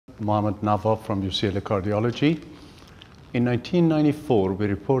Mohamad Navab from UCLA Cardiology. In 1994, we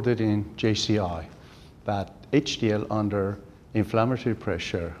reported in JCI that HDL under inflammatory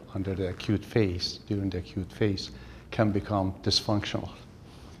pressure under the acute phase, during the acute phase, can become dysfunctional.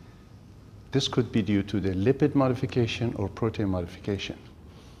 This could be due to the lipid modification or protein modification.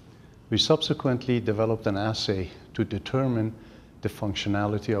 We subsequently developed an assay to determine the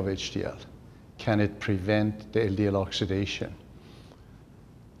functionality of HDL. Can it prevent the LDL oxidation?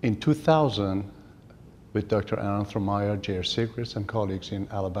 In 2000, with Dr. Anantha, J.R. Sigris, and colleagues in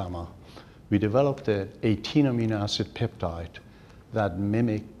Alabama, we developed an 18 amino acid peptide that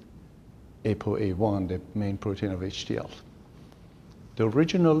mimicked ApoA1, the main protein of HDL. The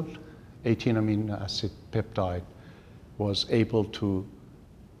original 18 amino acid peptide was able to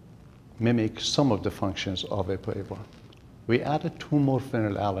mimic some of the functions of ApoA1. We added 2 more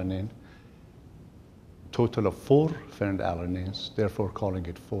phenylalanine, total of 4 phenylalanines, therefore calling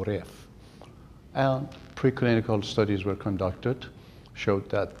it 4F. And preclinical studies were conducted, showed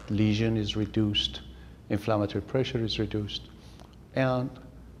that lesion is reduced, inflammatory pressure is reduced, and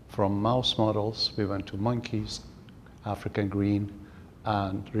from mouse models, we went to monkeys, African green,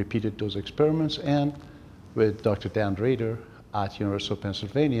 and repeated those experiments. And with Dr. Dan Rader at University of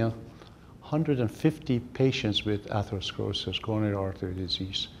Pennsylvania, 150 patients with atherosclerosis, coronary artery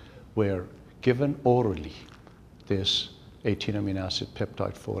disease, were given orally this 18 amino acid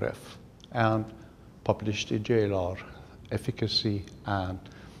peptide 4F and published in JLR efficacy and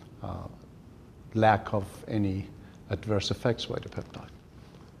lack of any adverse effects by the peptide.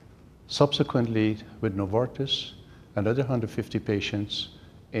 Subsequently, with Novartis, another 150 patients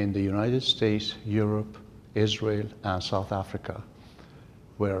in the United States, Europe, Israel, and South Africa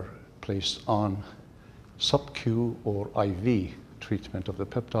were placed on sub-Q or IV treatment of the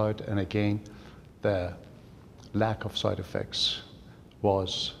peptide, and again, the lack of side effects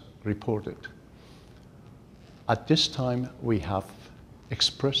was reported. At this time, we have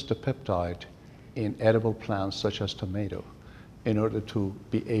expressed the peptide in edible plants such as tomato in order to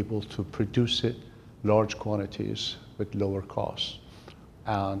be able to produce it large quantities with lower costs,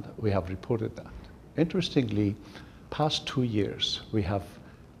 and we have reported that. Interestingly, past 2 years, we have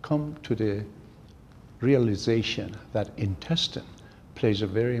come to the realization that intestine plays a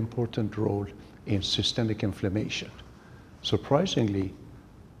very important role in systemic inflammation. Surprisingly,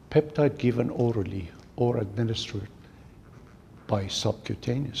 peptide given orally or administered by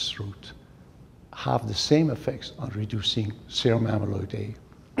subcutaneous route have the same effects on reducing serum amyloid A,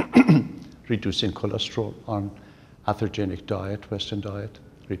 reducing cholesterol on atherogenic diet, Western diet,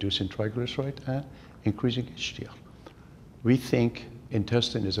 reducing triglyceride, and increasing HDL. We think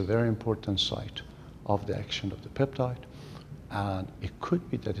intestine is a very important site of the action of the peptide, and it could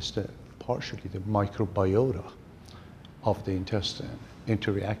be that it's partially the microbiota of the intestine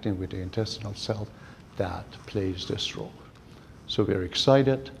interacting with the intestinal cell that plays this role. So we're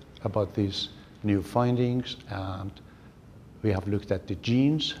excited about these new findings, and we have looked at the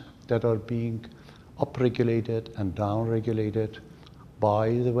genes that are being upregulated and downregulated by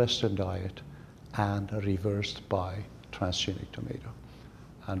the Western diet and reversed by transgenic tomato.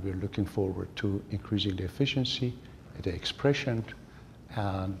 And we're looking forward to increasing the efficiency, the expression,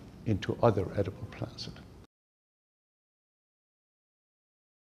 and into other edible plants.